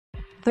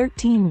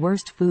13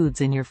 Worst Foods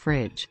in Your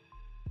Fridge.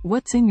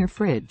 What's in your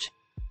fridge?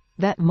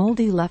 That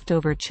moldy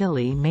leftover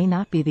chili may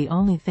not be the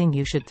only thing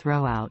you should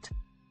throw out.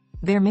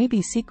 There may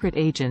be secret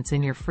agents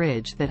in your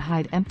fridge that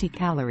hide empty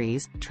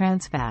calories,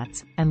 trans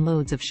fats, and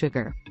loads of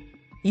sugar.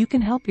 You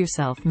can help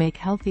yourself make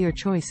healthier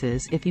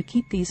choices if you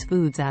keep these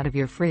foods out of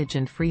your fridge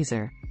and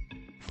freezer.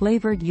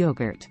 Flavored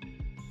yogurt.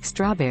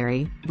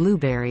 Strawberry,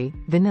 blueberry,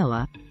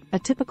 vanilla. A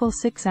typical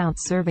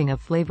 6-ounce serving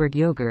of flavored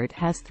yogurt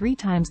has 3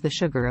 times the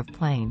sugar of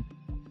plain.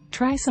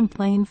 Try some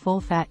plain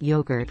full-fat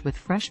yogurt with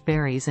fresh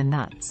berries and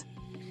nuts.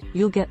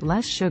 You'll get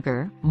less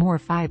sugar, more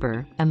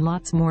fiber, and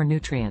lots more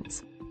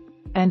nutrients.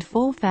 And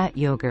full-fat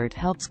yogurt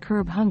helps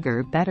curb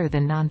hunger better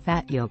than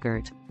non-fat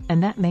yogurt,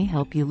 and that may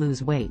help you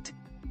lose weight.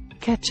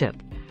 Ketchup.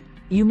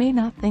 You may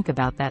not think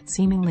about that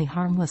seemingly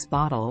harmless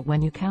bottle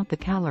when you count the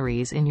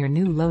calories in your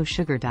new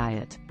low-sugar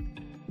diet.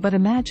 But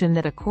imagine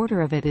that a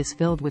quarter of it is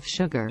filled with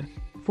sugar,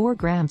 4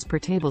 grams per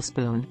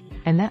tablespoon,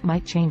 and that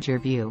might change your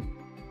view.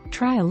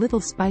 Try a little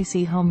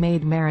spicy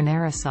homemade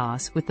marinara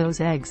sauce with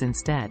those eggs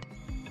instead.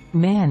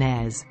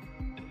 Mayonnaise.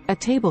 A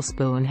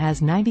tablespoon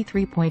has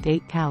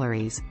 93.8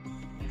 calories.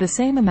 The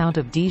same amount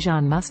of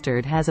Dijon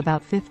mustard has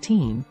about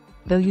 15,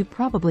 though you'd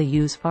probably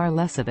use far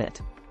less of it.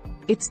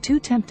 It's too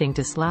tempting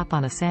to slap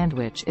on a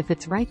sandwich if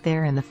it's right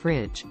there in the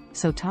fridge,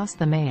 so toss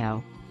the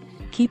mayo.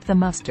 Keep the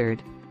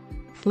mustard.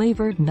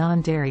 Flavored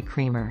non-dairy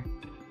creamer.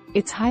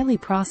 It's highly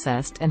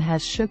processed and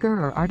has sugar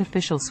or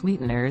artificial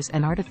sweeteners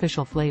and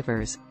artificial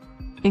flavors.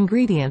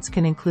 Ingredients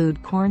can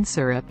include corn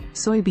syrup,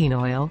 soybean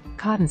oil,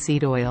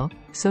 cottonseed oil,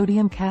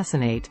 sodium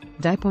caseinate,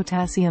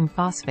 dipotassium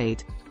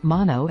phosphate,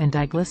 mono and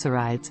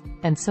diglycerides,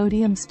 and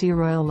sodium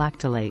stearoyl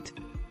lactylate.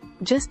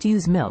 Just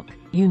use milk,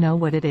 you know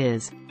what it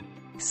is.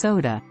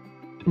 Soda.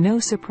 No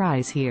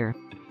surprise here.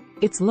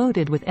 It's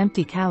loaded with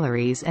empty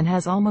calories and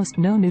has almost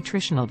no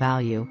nutritional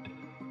value.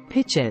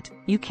 Pitch it,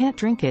 you can't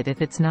drink it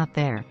if it's not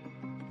there.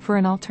 For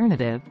an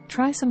alternative,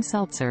 try some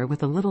seltzer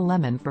with a little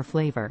lemon for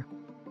flavor.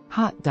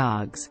 Hot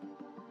dogs.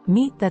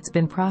 Meat that's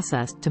been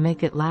processed to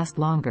make it last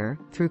longer,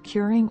 through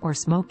curing or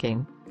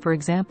smoking, for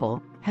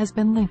example, has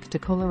been linked to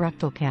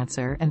colorectal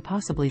cancer and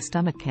possibly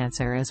stomach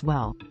cancer as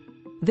well.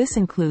 This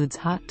includes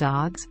hot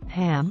dogs,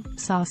 ham,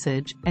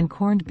 sausage, and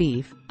corned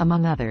beef,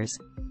 among others.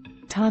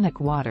 Tonic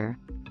water.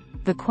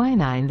 The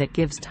quinine that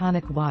gives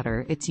tonic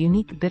water its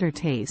unique bitter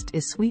taste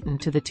is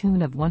sweetened to the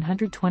tune of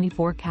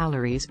 124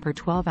 calories per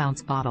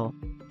 12-ounce bottle.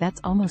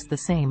 That's almost the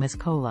same as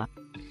cola.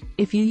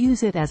 If you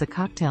use it as a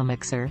cocktail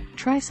mixer,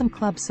 try some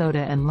club soda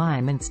and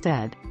lime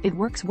instead. It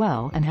works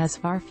well and has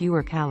far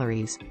fewer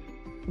calories.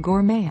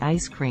 Gourmet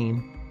ice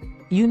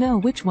cream. You know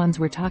which ones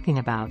we're talking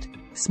about.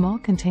 Small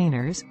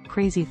containers,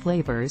 crazy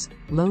flavors,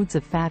 loads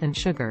of fat and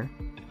sugar,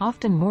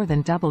 often more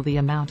than double the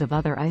amount of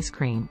other ice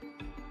cream.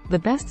 The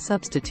best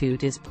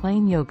substitute is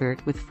plain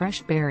yogurt with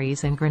fresh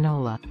berries and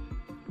granola.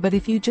 But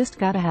if you just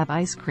gotta have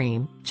ice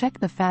cream, check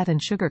the fat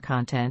and sugar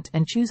content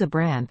and choose a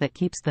brand that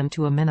keeps them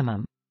to a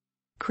minimum.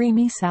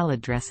 Creamy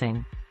salad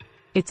dressing.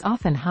 It's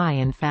often high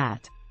in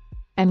fat.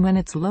 And when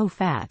it's low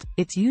fat,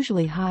 it's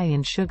usually high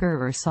in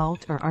sugar or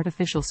salt or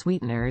artificial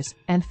sweeteners,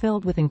 and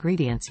filled with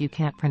ingredients you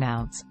can't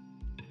pronounce.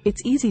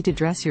 It's easy to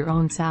dress your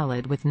own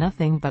salad with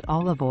nothing but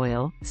olive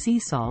oil, sea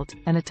salt,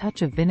 and a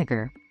touch of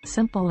vinegar.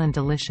 Simple and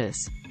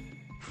delicious.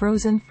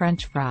 Frozen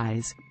French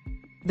fries.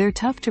 They're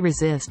tough to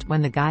resist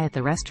when the guy at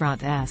the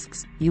restaurant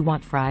asks, "You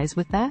want fries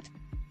with that?"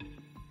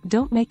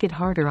 Don't make it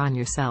harder on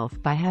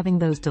yourself by having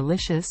those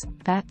delicious,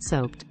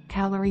 fat-soaked,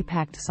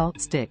 calorie-packed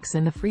salt sticks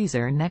in the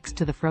freezer next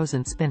to the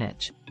frozen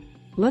spinach.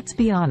 Let's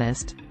be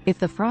honest, if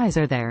the fries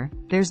are there,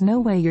 there's no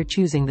way you're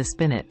choosing the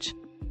spinach.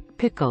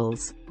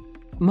 Pickles.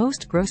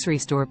 Most grocery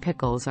store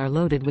pickles are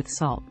loaded with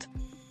salt.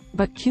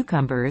 But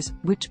cucumbers,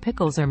 which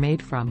pickles are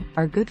made from,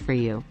 are good for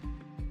you.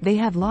 They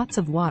have lots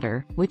of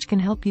water, which can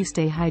help you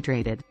stay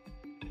hydrated.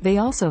 They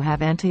also have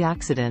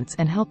antioxidants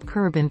and help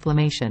curb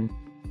inflammation.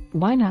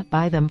 Why not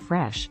buy them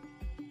fresh?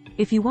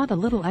 If you want a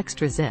little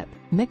extra zip,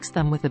 mix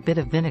them with a bit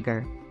of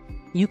vinegar.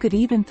 You could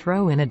even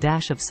throw in a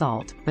dash of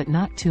salt, but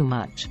not too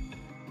much.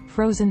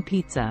 Frozen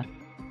pizza.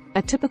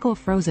 A typical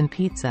frozen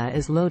pizza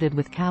is loaded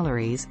with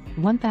calories,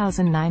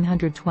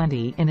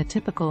 1,920 in a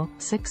typical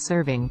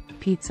 6-serving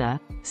pizza,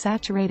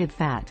 saturated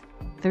fat,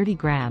 30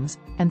 grams,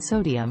 and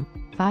sodium,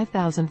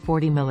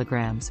 5,040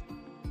 milligrams.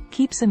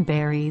 Keep some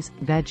berries,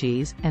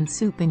 veggies, and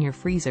soup in your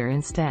freezer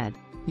instead.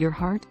 Your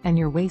heart and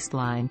your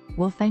waistline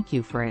will thank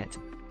you for it.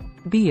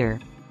 Beer.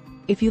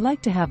 If you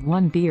like to have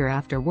one beer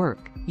after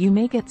work, you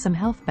may get some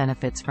health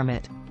benefits from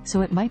it,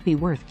 so it might be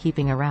worth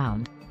keeping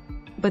around.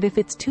 But if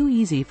it's too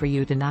easy for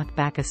you to knock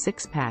back a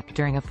 6-pack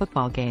during a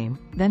football game,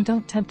 then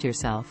don't tempt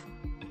yourself.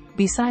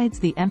 Besides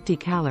the empty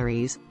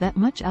calories, that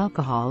much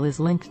alcohol is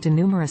linked to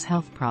numerous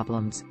health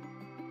problems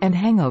and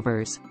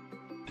hangovers.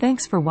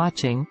 Thanks for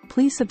watching.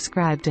 Please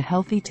subscribe to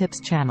Healthy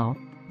Tips channel.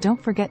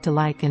 Don't forget to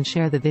like and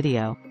share the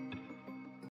video.